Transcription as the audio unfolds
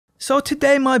So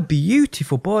today, my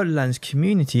beautiful Borderlands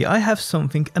community, I have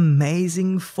something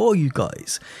amazing for you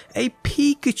guys. A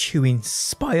Pikachu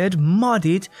inspired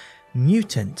modded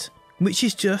Mutant, which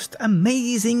is just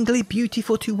amazingly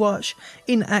beautiful to watch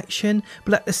in action,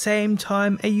 but at the same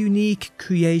time a unique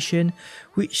creation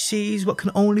which sees what can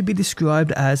only be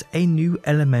described as a new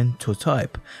elemental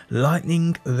type,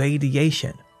 lightning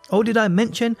radiation. Oh, did I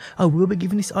mention I will be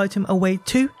giving this item away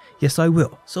too? Yes, I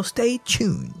will, so stay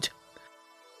tuned.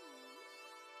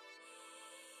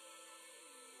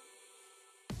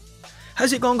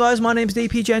 How's it going, guys? My name is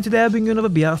DPJ and today I'll bring you another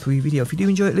BR3 video. If you do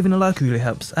enjoy it, leaving a like really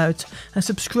helps out, and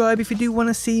subscribe if you do want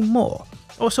to see more.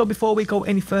 Also, before we go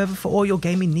any further, for all your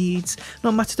gaming needs,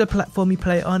 no matter the platform you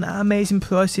play on, at amazing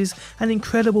prices and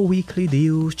incredible weekly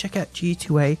deals, check out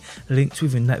G2A, links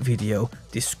within that video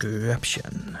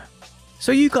description.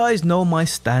 So you guys know my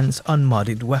stance on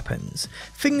modded weapons,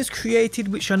 things created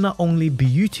which are not only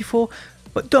beautiful,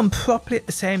 but done properly at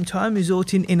the same time,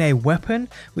 resulting in a weapon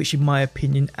which in my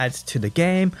opinion adds to the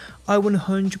game. I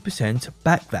 100%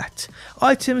 back that.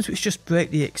 Items which just break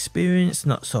the experience,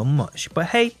 not so much, but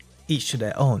hey, each to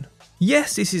their own.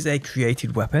 Yes, this is a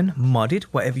created weapon, modded,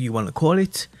 whatever you want to call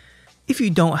it. If you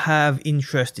don't have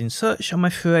interest in such, I'm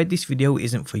afraid this video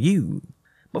isn't for you.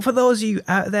 But for those of you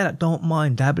out there that don't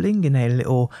mind dabbling in a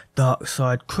little dark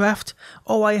side craft,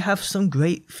 oh, I have some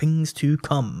great things to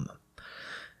come.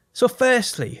 So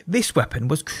firstly, this weapon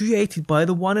was created by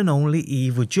the one and only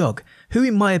Evil Jug, who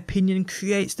in my opinion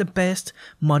creates the best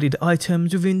modded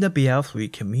items within the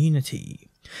BR3 community.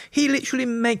 He literally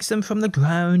makes them from the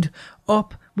ground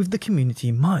up with the community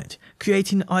in mind,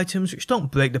 creating items which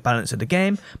don't break the balance of the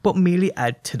game, but merely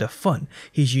add to the fun.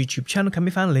 His YouTube channel can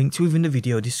be found linked within the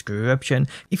video description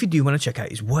if you do want to check out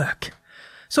his work.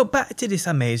 So back to this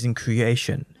amazing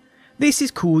creation. This is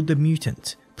called the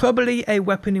Mutant. Probably a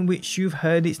weapon in which you've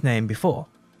heard its name before.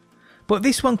 But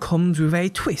this one comes with a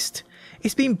twist.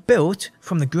 It's been built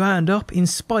from the ground up,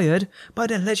 inspired by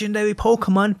the legendary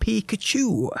Pokemon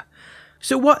Pikachu.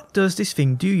 So what does this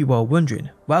thing do, you are wondering?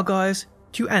 Well guys,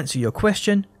 to answer your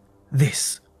question,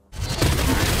 this.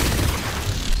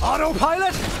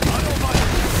 Autopilot? Autopilot!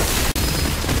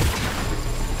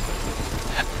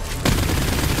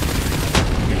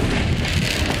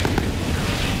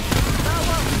 That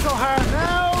wasn't so hard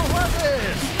now, was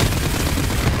it?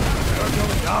 Go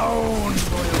down,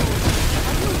 boyo.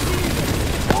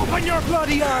 Open your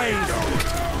bloody eyes!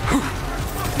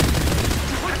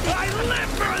 I live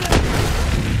for this!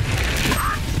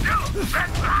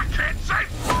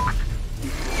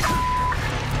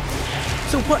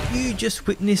 So what you just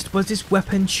witnessed was this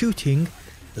weapon shooting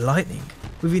lightning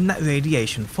within that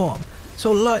radiation form.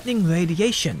 So lightning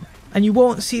radiation. And you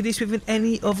won't see this within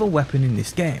any other weapon in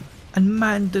this game. And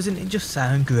man, doesn't it just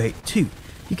sound great too.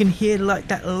 You can hear like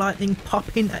that lightning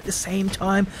popping at the same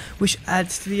time, which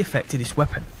adds to the effect of this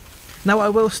weapon. Now I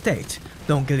will state,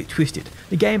 don't get it twisted,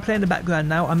 the gameplay in the background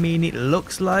now, I mean it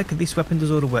looks like this weapon does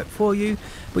all the work for you,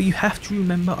 but you have to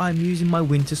remember I'm using my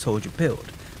Winter Soldier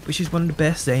build, which is one of the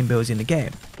best Zane builds in the game,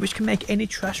 which can make any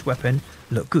trash weapon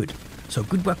look good. So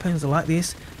good weapons like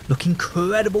this look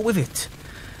incredible with it.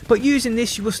 But using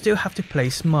this you will still have to play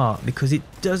smart, because it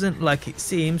doesn't, like it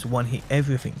seems, one hit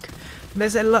everything.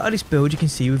 There's a lot of this build you can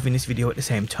see within this video at the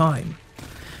same time.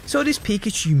 So this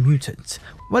Pikachu Mutant,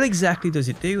 what exactly does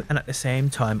it do and at the same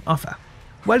time offer?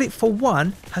 Well, it for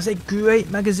one has a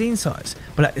great magazine size,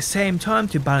 but at the same time,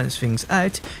 to balance things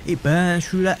out, it burns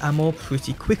through the ammo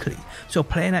pretty quickly. So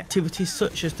playing activities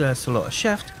such as the Slaughter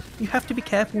Shaft, you have to be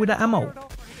careful with the ammo.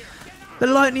 The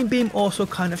lightning beam also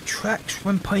kind of tracks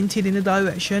when pointed in the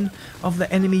direction of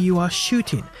the enemy you are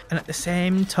shooting, and at the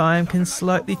same time can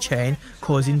slightly chain,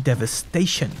 causing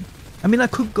devastation. I mean, I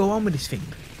could go on with this thing,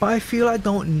 but I feel I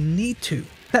don't need to.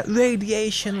 That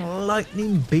radiation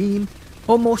lightning beam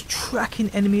almost tracking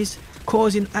enemies,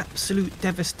 causing absolute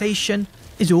devastation,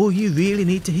 is all you really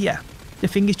need to hear. The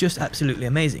thing is just absolutely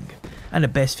amazing. And the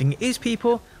best thing is,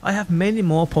 people, I have many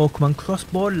more Pokemon cross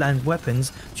Borderlands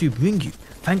weapons to bring you,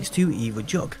 thanks to Evil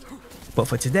Jug. But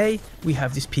for today, we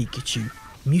have this Pikachu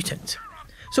Mutant.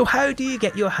 So how do you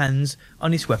get your hands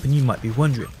on this weapon, you might be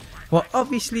wondering? Well,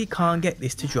 obviously can't get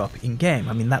this to drop in game,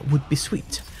 I mean that would be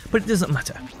sweet, but it doesn't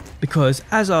matter. Because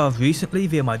as of recently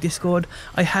via my Discord,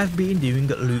 I have been doing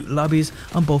loot lobbies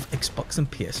on both Xbox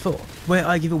and PS4, where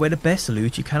I give away the best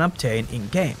loot you can obtain in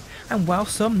game, and while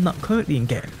some not currently in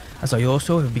game, as I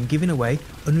also have been giving away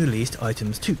unreleased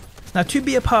items too. Now to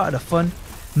be a part of the fun,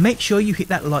 make sure you hit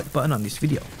that like button on this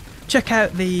video. Check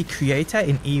out the creator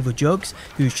in Evil Jugs,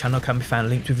 whose channel can be found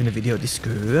linked within the video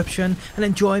description, and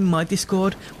then join my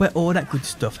Discord where all that good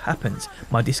stuff happens.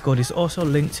 My Discord is also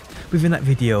linked within that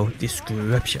video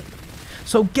description.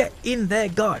 So get in there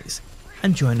guys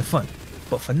and join the fun.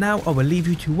 But for now I will leave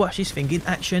you to watch this thing in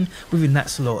action within that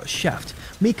slaughter shaft,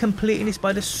 me completing this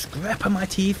by the scrap of my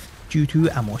teeth due to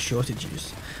ammo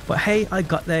shortages. But hey, I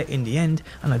got there in the end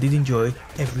and I did enjoy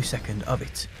every second of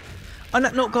it. On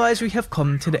that note guys, we have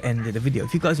come to the end of the video.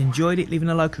 If you guys enjoyed it, leaving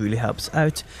a like really helps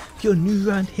out. If you're new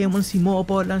around here and want to see more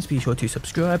Borderlands, be sure to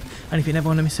subscribe. And if you never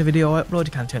want to miss a video I upload,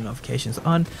 you can turn notifications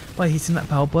on by hitting that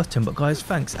bell button. But guys,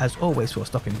 thanks as always for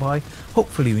stopping by.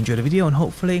 Hopefully you enjoyed the video and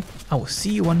hopefully I will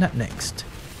see you on that next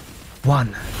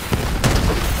one.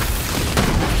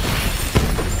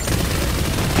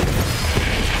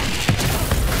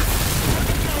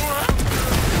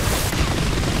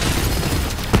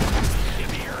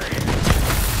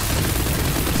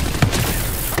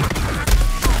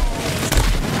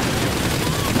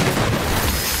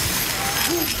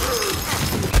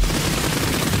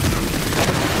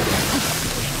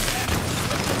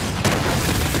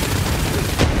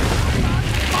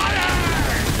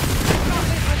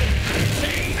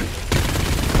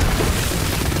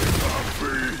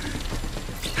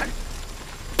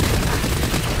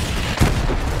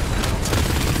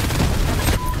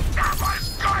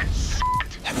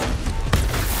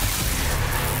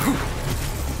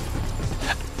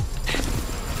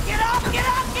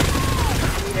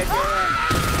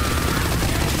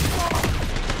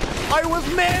 I was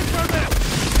made for this!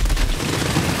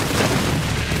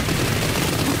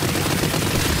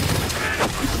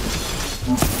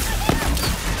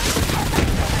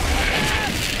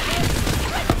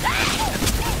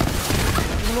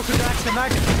 You're looking to axe the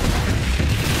magnet.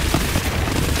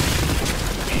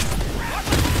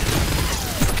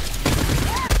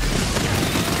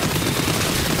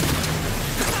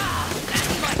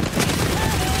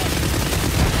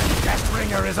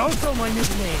 Deathbringer is also my new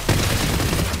name.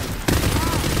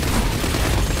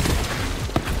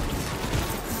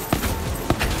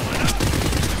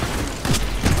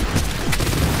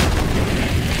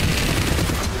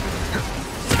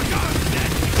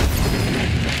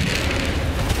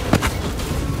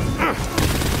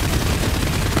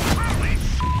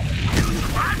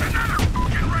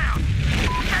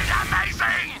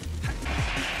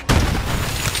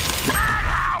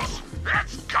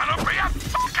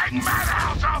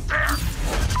 Madhouse out there!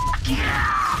 Fuck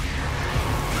yeah!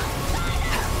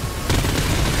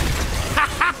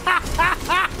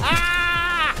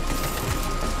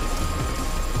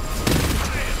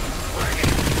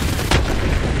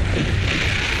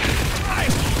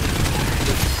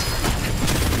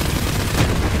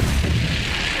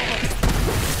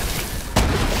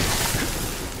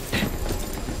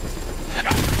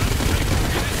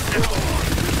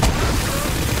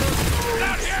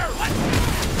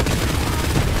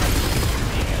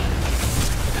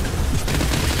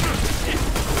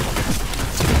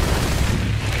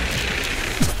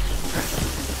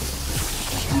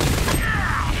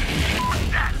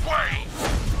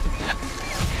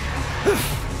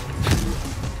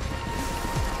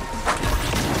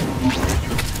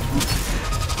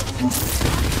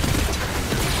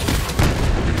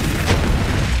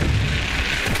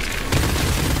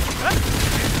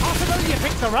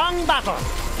 The wrong battle.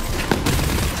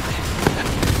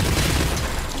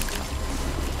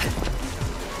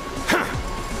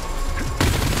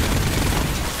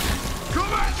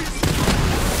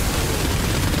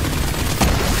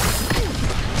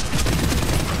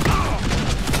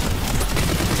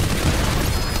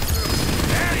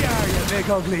 There you are, you big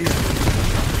ugly.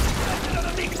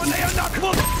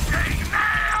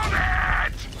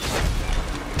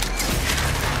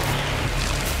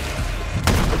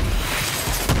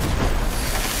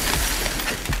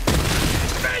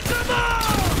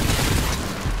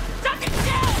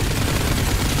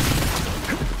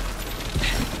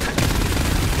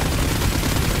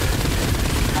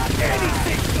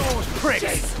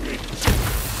 Pricks!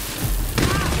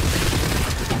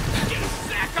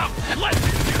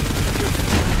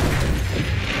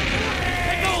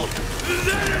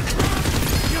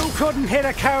 You couldn't hit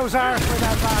a cow's arse with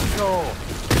that banjo.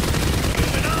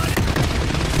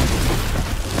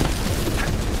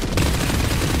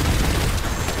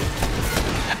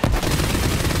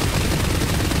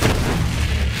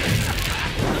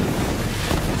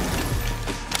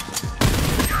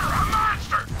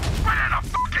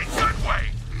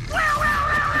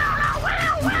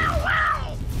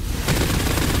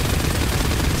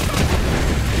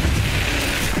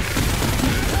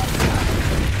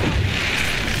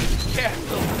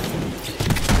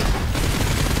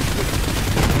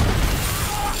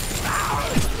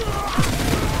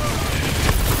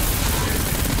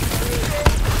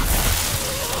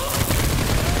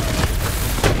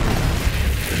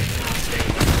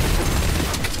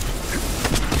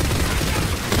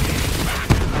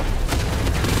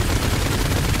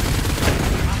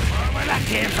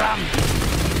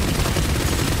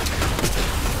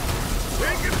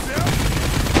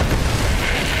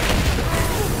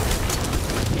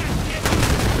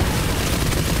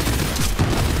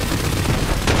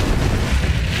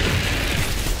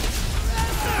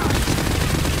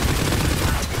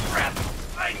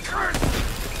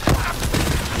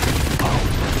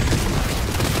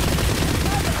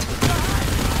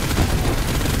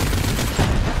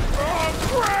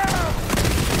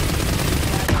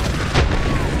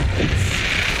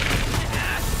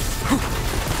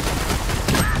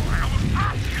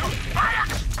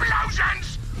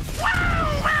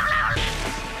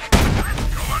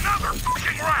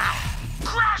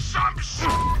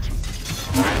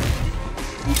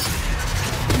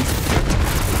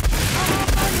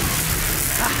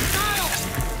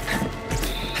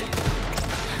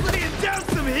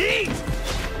 heat!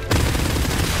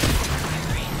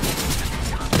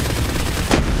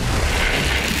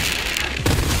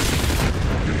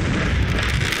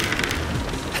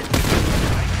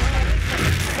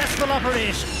 Successful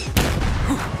operation.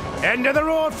 End of the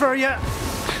road for you.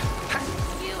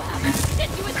 You have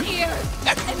constituent ears,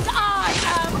 and I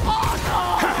am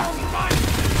awesome!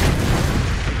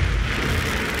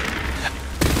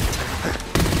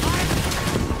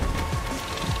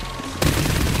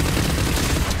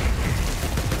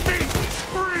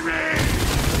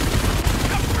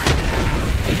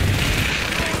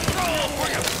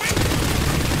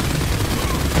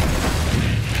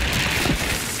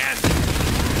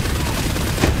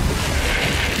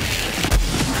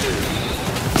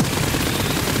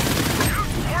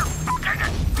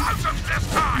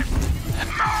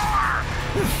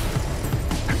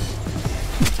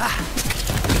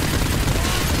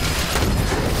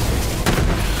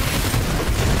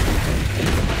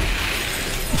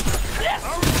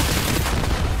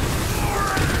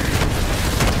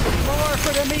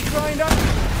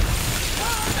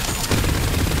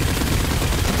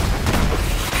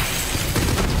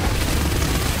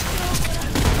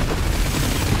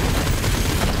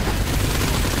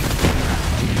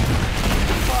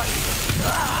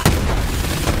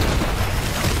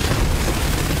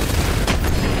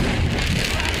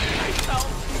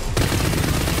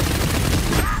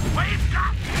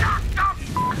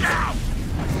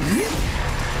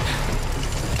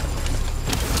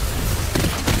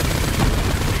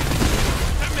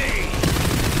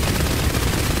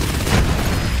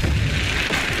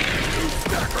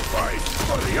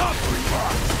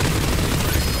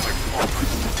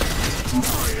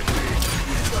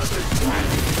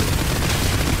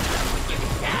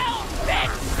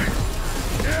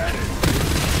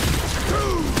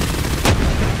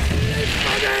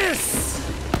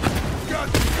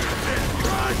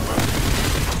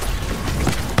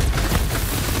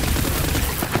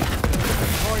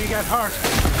 Get hurt.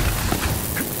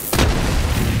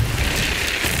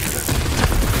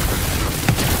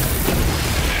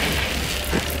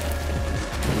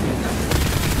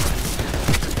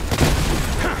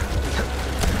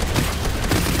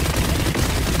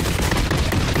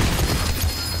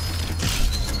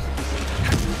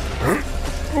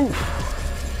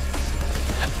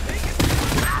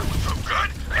 That was so good,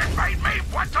 it made me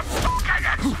want to fucking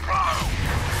explode!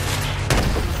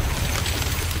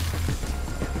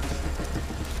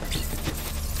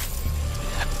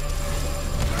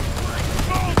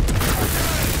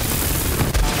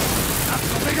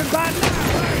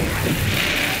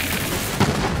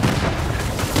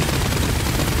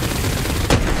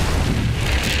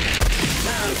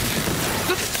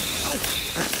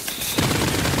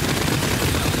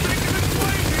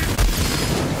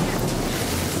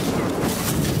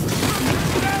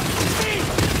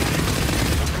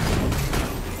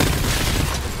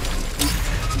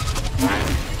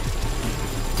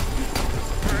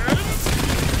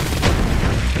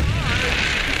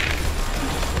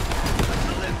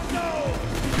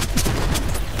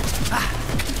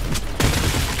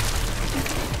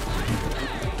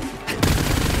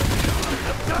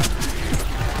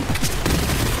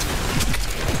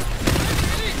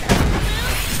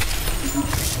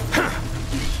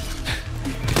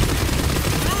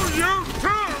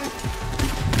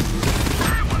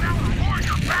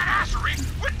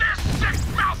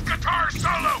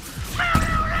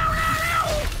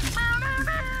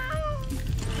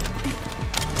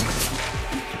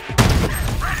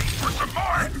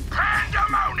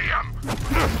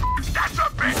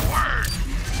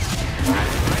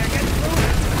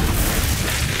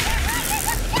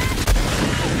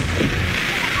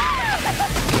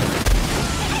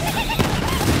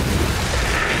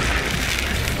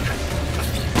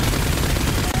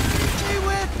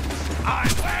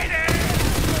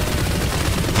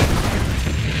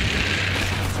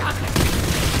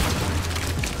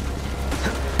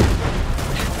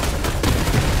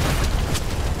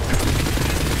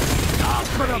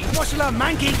 The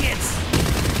monkey gets.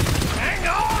 Hang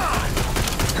on!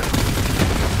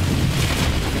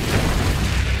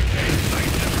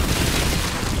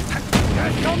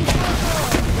 Here comes the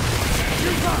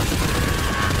you first.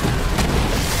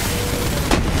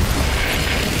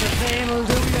 The pain will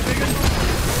do you, big one.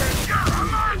 You're a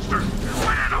monster!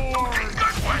 But in a fucking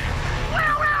good way!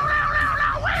 Wow, wow, wow, wow,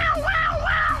 wow, wow, wow,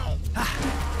 wow!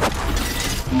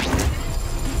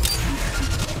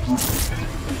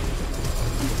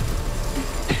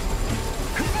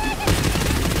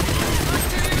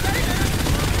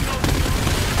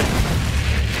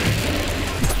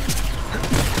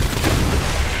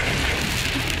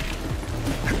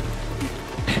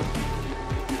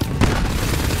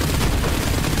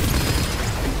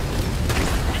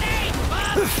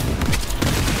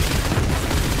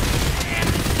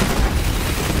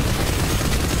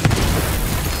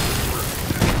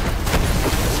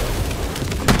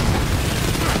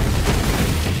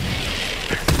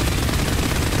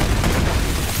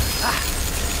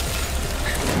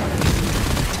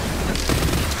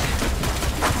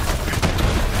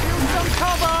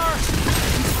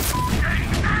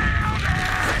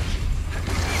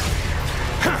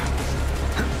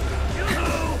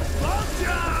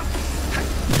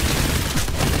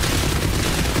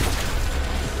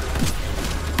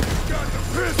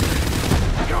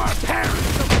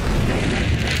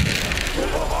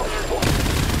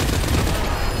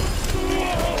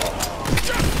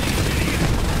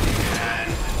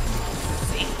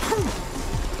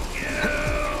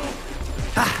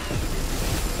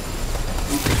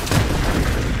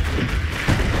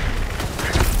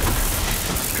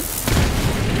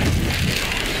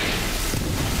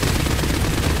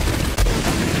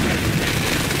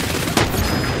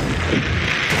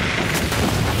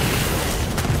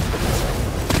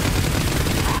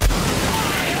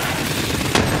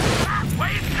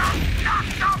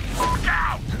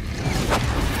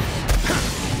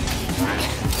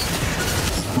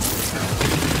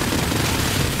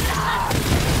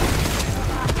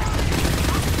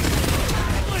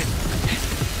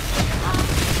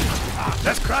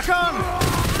 Let's crack on!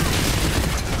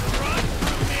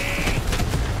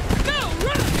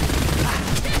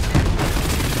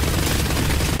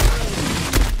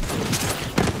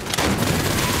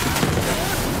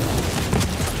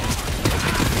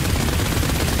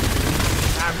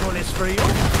 That one is for you.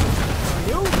 For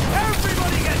you.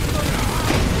 Everybody gets one.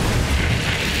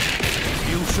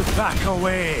 You should back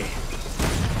away.